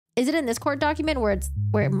Is it in this court document where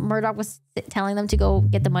Murdaugh was telling them to go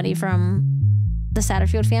get the money from the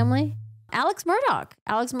Satterfield family? Alex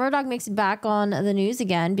Murdaugh makes it back on the news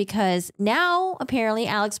again because now apparently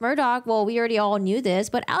Alex Murdaugh, well, we already all knew this,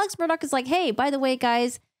 but Alex Murdaugh is like, hey, by the way,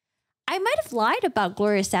 guys, I might have lied about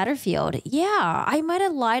Gloria Satterfield. Yeah, I might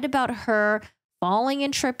have lied about her falling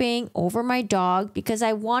and tripping over my dog because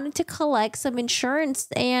I wanted to collect some insurance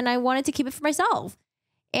and I wanted to keep it for myself.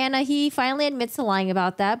 And he finally admits to lying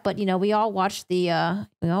about that. But, you know, we all watched the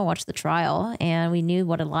trial and we knew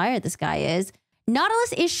what a liar this guy is.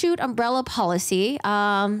 Nautilus issued umbrella policy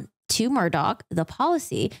to Murdaugh, the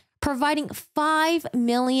policy, providing $5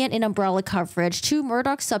 million in umbrella coverage to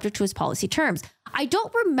Murdaugh subject to his policy terms. I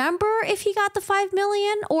don't remember if he got the $5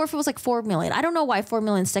 million or if it was like $4 million. I don't know why $4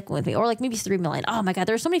 million is sticking with me, or like maybe $3 million. Oh my God,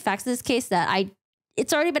 there are so many facts in this case that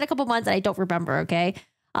it's already been a couple months that I don't remember. Okay.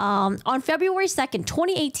 On February 2nd,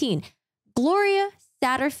 2018, Gloria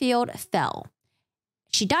Satterfield fell.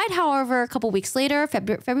 She died, however, a couple weeks later,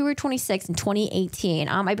 February 26th in 2018.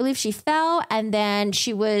 I believe she fell and then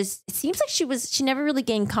it seems like she never really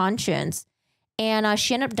gained conscience and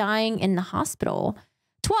she ended up dying in the hospital.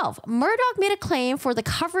 12, Murdaugh made a claim for the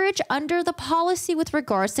coverage under the policy with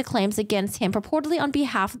regards to claims against him purportedly on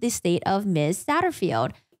behalf of the estate of Ms.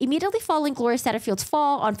 Satterfield. Immediately following Gloria Satterfield's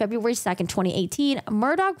fall on February 2nd, 2018,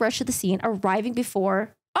 Murdaugh rushed to the scene, arriving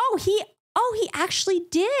before... he actually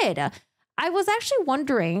did. I was actually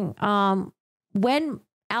wondering when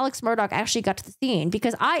Alex Murdaugh actually got to the scene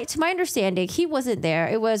because to my understanding, he wasn't there.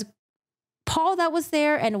 It was Paul that was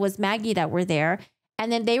there and it was Maggie that were there.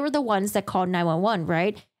 And then they were the ones that called 911,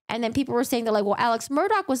 right? And then people were saying they're like, well, Alex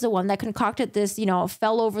Murdaugh was the one that concocted this,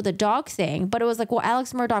 fell over the dog thing. But it was like, well,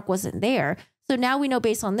 Alex Murdaugh wasn't there. So now we know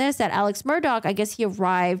based on this that Alex Murdaugh, I guess he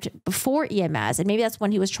arrived before EMS. And maybe that's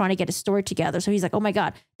when he was trying to get his story together. So he's like, oh my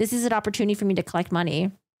God, this is an opportunity for me to collect money.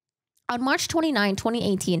 On March 29,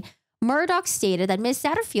 2018, Murdaugh stated that Ms.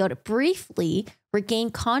 Satterfield briefly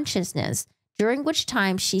regained consciousness, during which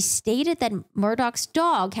time she stated that Murdaugh's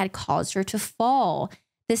dog had caused her to fall.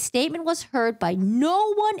 The statement was heard by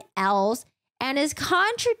no one else and is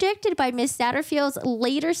contradicted by Ms. Satterfield's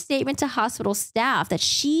later statement to hospital staff that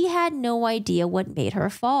she had no idea what made her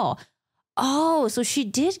fall. Oh, so she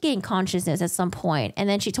did gain consciousness at some point, and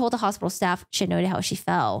then she told the hospital staff she had no idea how she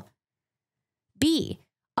fell. B.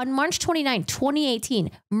 On March 29, 2018,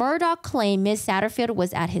 Murdaugh claimed Ms. Satterfield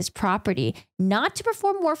was at his property, not to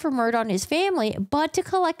perform work for Murdaugh and his family, but to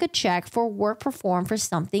collect a check for work performed for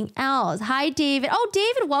something else. Hi, David. Oh,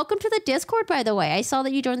 David, welcome to the Discord, by the way. I saw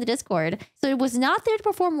that you joined the Discord. So it was not there to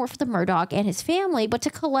perform work for the Murdaugh and his family, but to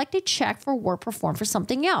collect a check for work performed for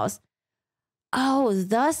something else. Oh,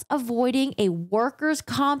 thus avoiding a workers'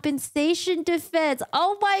 compensation defense.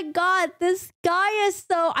 Oh my God, this guy is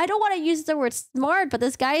so, I don't want to use the word smart, but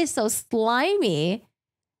this guy is so slimy.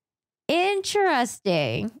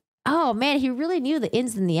 Interesting. Oh man, he really knew the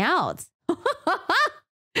ins and the outs.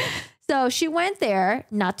 So she went there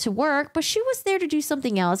not to work, but she was there to do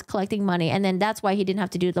something else, collecting money. And then that's why he didn't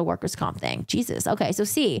have to do the workers' comp thing. Jesus. Okay, so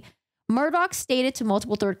C, Murdaugh stated to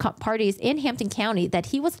multiple third parties in Hampton County that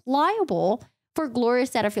he was liable for Gloria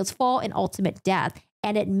Satterfield's fall and ultimate death,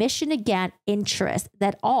 and admission against interest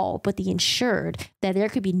that all but the insured, that there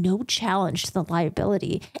could be no challenge to the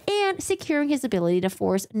liability, and securing his ability to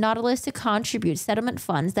force Nautilus to contribute settlement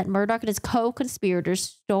funds that Murdaugh and his co-conspirators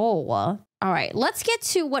stole. All right, let's get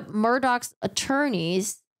to what Murdaugh's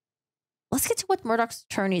attorneys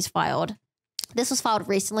filed. This was filed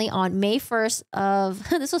recently on May 1st of,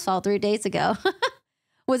 this was filed 3 days ago.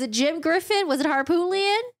 Was it Jim Griffin? Was it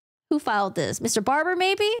Harpoolian? Who filed this? Mr. Barber,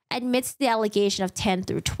 maybe? Admits the allegation of 10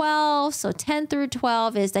 through 12. So 10 through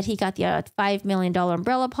 12 is that he got the $5 million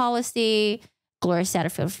umbrella policy. Gloria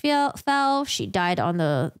Satterfield fell. She died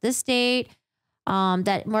on this date.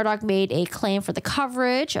 That Murdaugh made a claim for the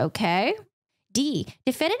coverage. Okay. D.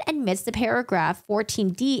 Defendant admits the paragraph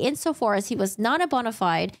 14D insofar as he was not a bona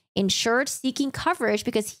fide insured seeking coverage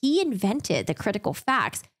because he invented the critical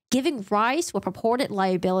facts, giving rise to a purported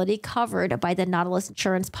liability covered by the Nautilus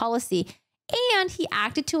insurance policy, and he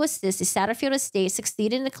acted to assist the Satterfield estate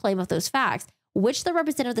succeed in the claim of those facts, which the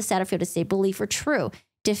representative of the Satterfield estate believed were true.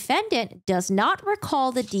 Defendant does not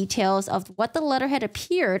recall the details of what the letter had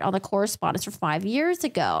appeared on the correspondence from 5 years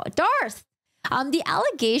ago. Darth! The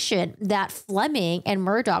allegation that Fleming and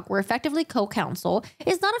Murdaugh were effectively co-counsel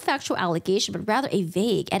is not a factual allegation, but rather a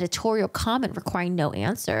vague editorial comment requiring no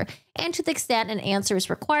answer. And to the extent an answer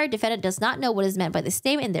is required, defendant does not know what is meant by the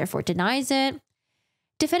statement and therefore denies it.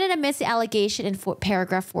 Defendant admits the allegation in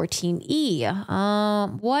paragraph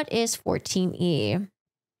 14E. What is 14E?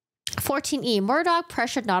 14E, Murdaugh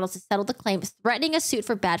pressured Nautilus to settle the claim, threatening a suit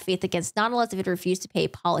for bad faith against Nautilus if it refused to pay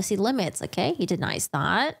policy limits. Okay, he denies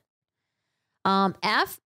that.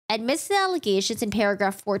 F, admits the allegations in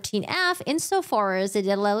paragraph 14F insofar as it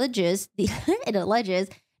alleges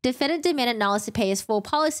defendant demanded Nautilus to pay his full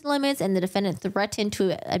policy limits and the defendant threatened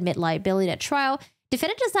to admit liability at trial.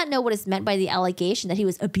 Defendant does not know what is meant by the allegation that he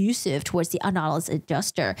was abusive towards the Nautilus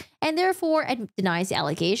adjuster and therefore denies the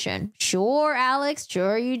allegation. Sure, Alex.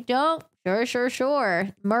 Sure you don't. Sure.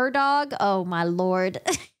 Murdaugh. Oh, my Lord.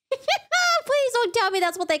 Please don't tell me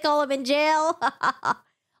that's what they call him in jail.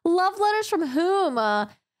 Love letters from whom?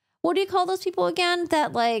 What do you call those people again?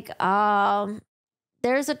 That like,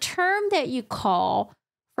 there's a term that you call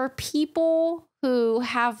for people who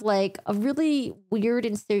have like a really weird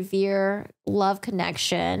and severe love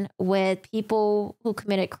connection with people who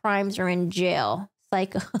committed crimes or in jail.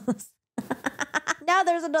 Psychos. Now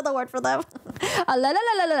there's another word for them.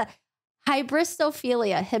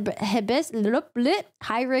 Hybristophilia.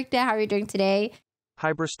 Hi, Rick. How are you doing today?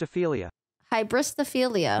 Hybristophilia.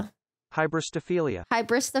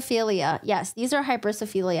 Yes, these are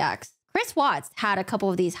hybristophiliacs. Chris Watts had a couple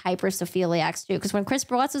of these hybristophiliacs too, because when Chris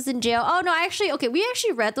Watts was in jail, we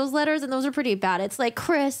actually read those letters and those are pretty bad. It's like,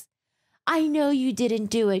 Chris, I know you didn't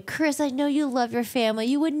do it. Chris, I know you love your family.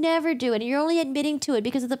 You would never do it. And you're only admitting to it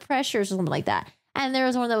because of the pressures or something like that. And there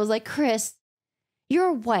was one that was like, Chris,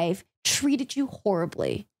 your wife treated you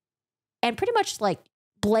horribly and pretty much like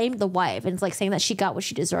blamed the wife and it's like saying that she got what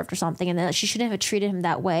she deserved or something and that she shouldn't have treated him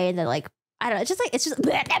that way. And then like, I don't know. It's just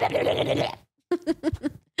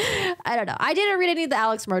I don't know. I didn't read any of the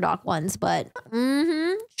Alex Murdaugh ones, but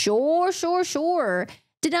sure.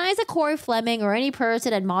 Denies that Corey Fleming or any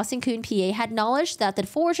person at Moss and Coon, PA had knowledge that the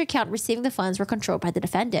forged account receiving the funds were controlled by the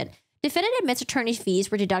defendant. Defendant admits attorney's fees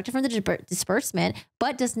were deducted from the disbursement,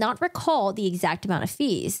 but does not recall the exact amount of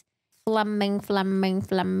fees. Fleming.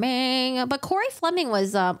 But Corey Fleming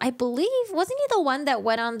was, I believe, wasn't he the one that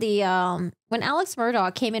went on the, when Alex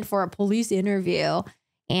Murdaugh came in for a police interview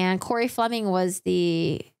and Corey Fleming was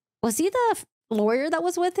he the lawyer that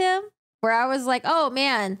was with him? Where I was like, oh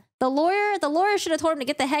man, the lawyer should have told him to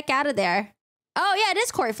get the heck out of there. Oh yeah, it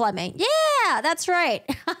is Corey Fleming. Yeah, that's right.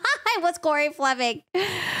 It was Corey Fleming.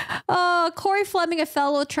 Corey Fleming, a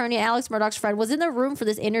fellow attorney, Alex Murdaugh's friend, was in the room for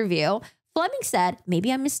this interview. Fleming said, maybe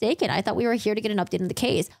I'm mistaken. I thought we were here to get an update on the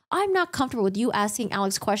case. I'm not comfortable with you asking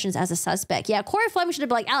Alex questions as a suspect. Yeah, Corey Fleming should have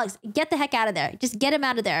been like, Alex, get the heck out of there. Just get him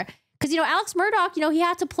out of there. Because, Alex Murdaugh, he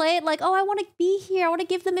had to play it like, oh, I want to be here. I want to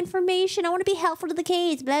give them information. I want to be helpful to the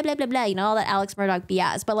case. Blah, blah, blah, blah. All that Alex Murdaugh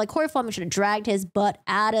BS. But like Corey Fleming should have dragged his butt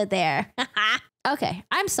out of there. Okay,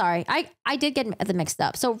 I'm sorry. I did get them mixed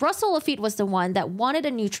up. So Russell Lafitte was the one that wanted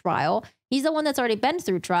a new trial. He's the one that's already been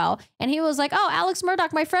through trial. And he was like, oh, Alex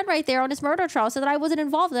Murdaugh, my friend right there on his murder trial, said that I wasn't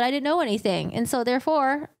involved, that I didn't know anything. And so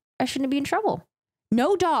therefore, I shouldn't be in trouble.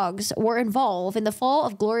 No dogs were involved in the fall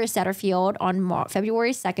of Gloria Satterfield on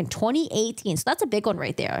February 2nd, 2018. So that's a big one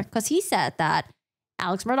right there. Because he said that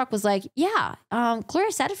Alex Murdaugh was like, yeah,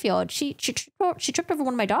 Gloria Satterfield, she tripped over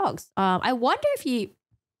one of my dogs. I wonder if he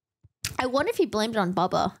blamed it on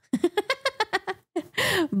Bubba.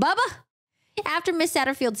 Bubba? After Miss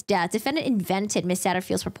Satterfield's death, defendant invented Miss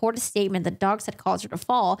Satterfield's purported statement that dogs had caused her to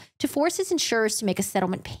fall to force his insurers to make a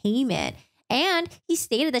settlement payment. And he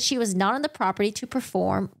stated that she was not on the property to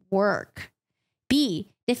perform work. B,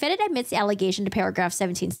 defendant admits the allegation to paragraph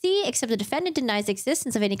 17C, except the defendant denies the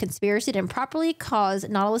existence of any conspiracy to improperly cause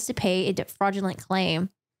Nautilus to pay a fraudulent claim.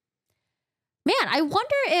 Man, I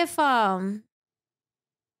wonder if,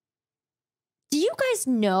 do you guys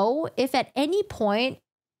know if at any point,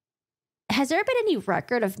 has there been any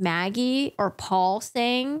record of Maggie or Paul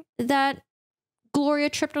saying that Gloria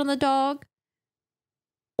tripped on the dog?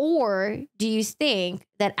 Or do you think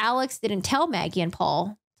that Alex didn't tell Maggie and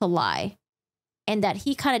Paul to lie and that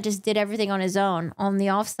he kind of just did everything on his own on the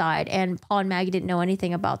offside and Paul and Maggie didn't know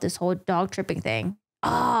anything about this whole dog tripping thing?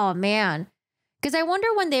 Oh, man. Because I wonder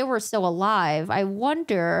when they were still alive, I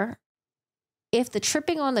wonder if the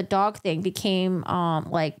tripping on the dog thing became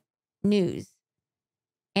like news.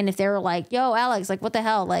 And if they were like, yo, Alex, like, what the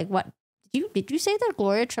hell? Like, what? Did you say that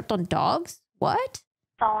Gloria tripped on dogs? What?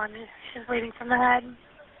 Fallen. She's bleeding from the head.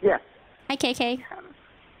 Yes. Hi, KK.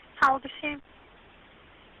 How old is she?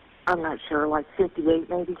 I'm not sure, like 58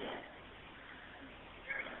 maybe. Do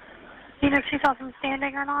you know if she fell from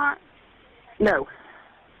standing or not? No.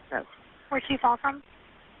 Where'd she fall from?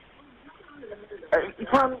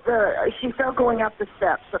 She fell going up the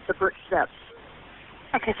steps, up the brick steps.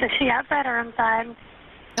 Okay, so she outside or inside?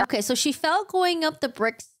 Okay, so she fell going up the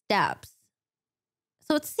brick steps.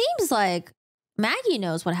 So it seems like Maggie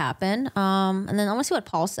knows what happened. And then I want to see what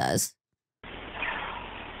Paul says.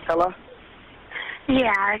 Hello?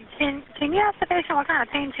 Yeah, can you ask the patient what kind of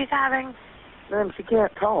pain she's having? Ma'am, she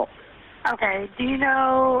can't talk. Okay, do you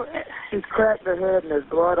know... She's cracked her head and there's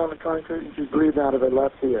blood on the concrete and she's bleeding out of her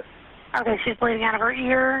left ear. Okay, she's bleeding out of her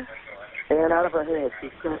ear? And out of her head.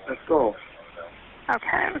 She's cracked her skull.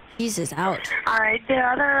 Okay. Jesus, ouch. All right, the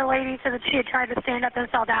other lady said that she had tried to stand up and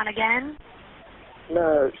fell down again?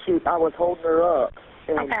 No, I was holding her up.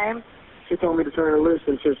 And Okay. she told me to turn her loose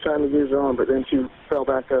and she was trying to use her arm, but then she fell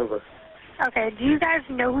back over. Okay, do you guys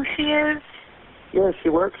know who she is? Yes, she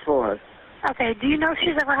works for us. Okay, do you know if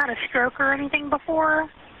she's ever had a stroke or anything before?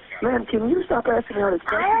 Ma'am, can you stop asking her these I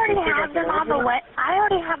questions? already have them on the way. I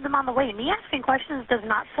already have them on the way. Me asking questions does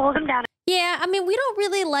not slow them down. Yeah, I mean, we don't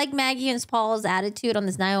really like Maggie and Paul's attitude on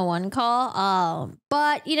this 911 call.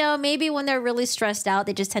 But, you know, maybe when they're really stressed out,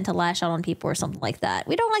 they just tend to lash out on people or something like that.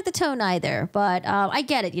 We don't like the tone either, but I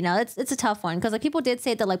get it. You know, it's a tough one because like people did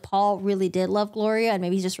say that like Paul really did love Gloria and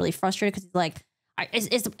maybe he's just really frustrated because he's like,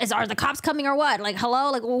 are the cops coming or what? Like,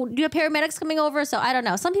 hello? Like, well, do you have paramedics coming over? So I don't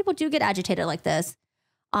know. Some people do get agitated like this.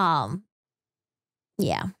 Yeah.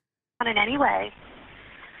 In any way.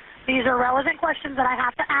 These are relevant questions that I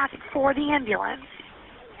have to ask for the ambulance.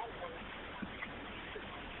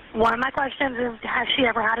 One of my questions is, has she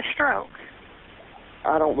ever had a stroke?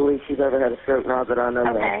 I don't believe she's ever had a stroke now that I know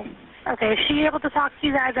Okay. Okay, is she able to talk to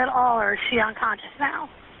you guys at all, or is she unconscious now?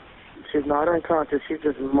 She's not unconscious. She's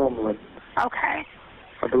just mumbling. Okay.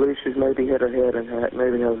 I believe she's maybe hit her head and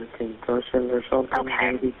maybe has a concussion or something.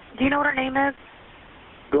 Okay. Maybe. Do you know what her name is?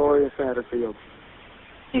 Gloria Satterfield.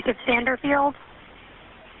 You said Sanderfield?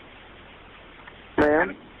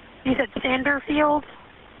 Ma'am? You said Sanderfield?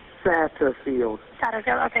 Satterfield.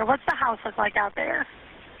 Satterfield. Okay, what's the house look like out there?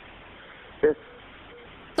 It's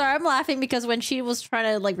Sorry, I'm laughing because when she was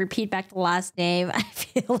trying to like repeat back the last name, I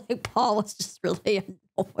feel like Paul was just really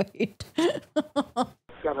annoyed.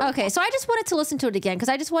 Okay, so I just wanted to listen to it again because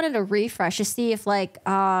I just wanted to refresh to see if like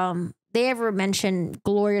they ever mentioned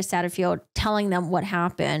Gloria Satterfield telling them what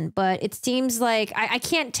happened. But it seems like I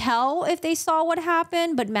can't tell if they saw what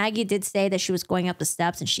happened, but Maggie did say that she was going up the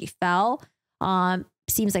steps and she fell.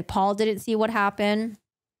 Seems like Paul didn't see what happened.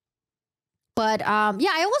 But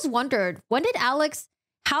yeah, I always wondered,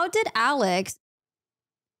 how did Alex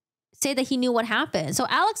say that he knew what happened? So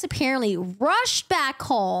Alex apparently rushed back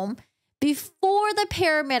home before the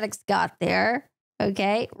paramedics got there,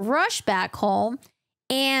 okay? Rushed back home,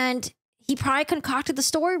 and he probably concocted the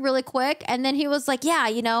story really quick. And then he was like, yeah,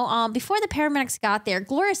 you know, before the paramedics got there,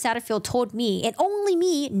 Gloria Satterfield told me, and only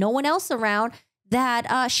me, no one else around,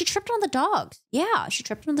 that she tripped on the dogs. Yeah, she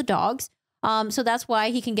tripped on the dogs. So that's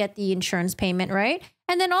why he can get the insurance payment, right?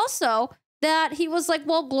 And then also that he was like,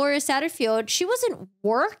 well, Gloria Satterfield, she wasn't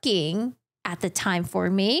working at the time for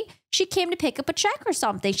me. She came to pick up a check or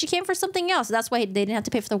something. She came for something else. That's why they didn't have to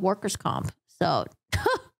pay for the workers' comp. So,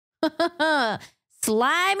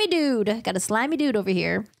 slimy dude. Got a slimy dude over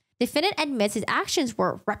here. Defendant admits his actions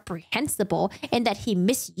were reprehensible and that he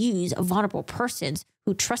misused vulnerable persons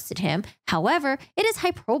who trusted him. However, it is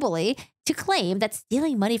hyperbole to claim that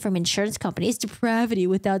stealing money from insurance companies is depravity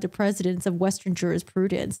without the precedence of Western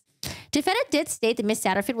jurisprudence. Defendant did state that Miss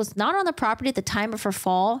Satterfield was not on the property at the time of her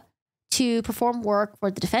fall to perform work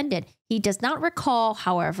for the defendant. He does not recall,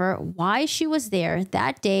 however, why she was there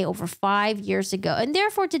that day over 5 years ago and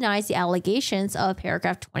therefore denies the allegations of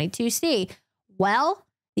paragraph 22C. Well,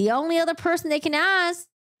 the only other person they can ask,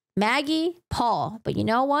 Maggie, Paul. But you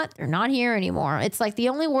know what? They're not here anymore. It's like the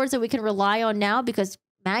only words that we can rely on now because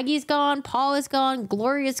Maggie's gone, Paul is gone,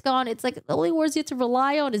 Gloria's gone. It's like the only words you have to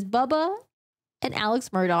rely on is Bubba and Alex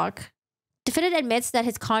Murdaugh. Defendant admits that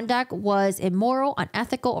his conduct was immoral,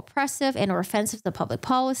 unethical, oppressive, and or offensive to public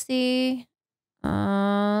policy.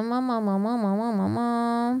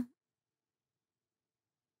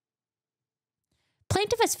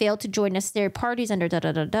 Plaintiff has failed to join necessary parties under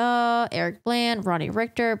Eric Bland, Ronnie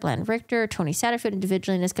Richter, Bland Richter, Tony Satterfield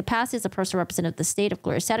individually in his capacity as a personal representative of the state of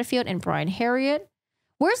Gloria Satterfield, and Brian Harriet.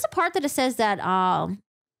 Where's the part that it says that,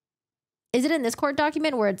 is it in this court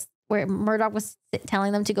document where Murdaugh was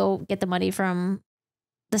telling them to go get the money from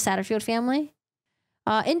the Satterfield family?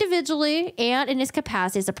 Individually and in his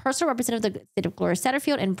capacity as a personal representative of the state of Gloria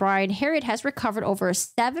Satterfield, and Brian Harriet has recovered over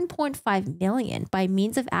 $7.5 million by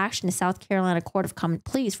means of action in South Carolina Court of Common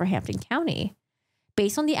Pleas for Hampton County.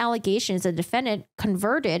 Based on the allegations, the defendant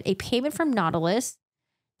converted a payment from Nautilus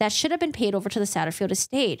that should have been paid over to the Satterfield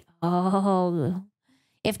estate. Oh,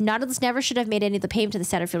 if Nautilus never should have made any of the payment to the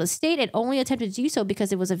Satterfield estate and only attempted to do so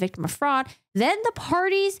because it was a victim of fraud, then the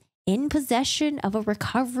parties in possession of a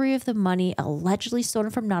recovery of the money allegedly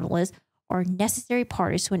stolen from Nautilus are necessary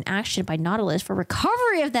parties to an action by Nautilus for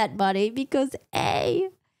recovery of that money because A,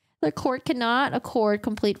 the court cannot accord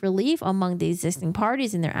complete relief among the existing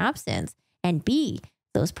parties in their absence, and B,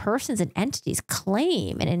 those persons and entities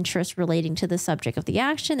claim an interest relating to the subject of the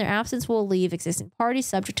action. Their absence will leave existing parties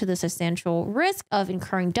subject to the substantial risk of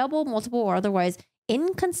incurring double, multiple, or otherwise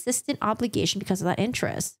inconsistent obligation because of that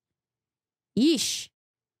interest. Yeesh.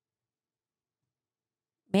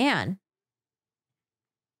 Man.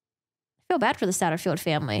 I feel bad for the Satterfield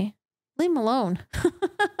family. Leave them alone.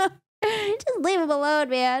 Just leave them alone,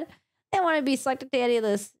 man. They don't want to be sucked into any of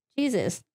this. Jesus.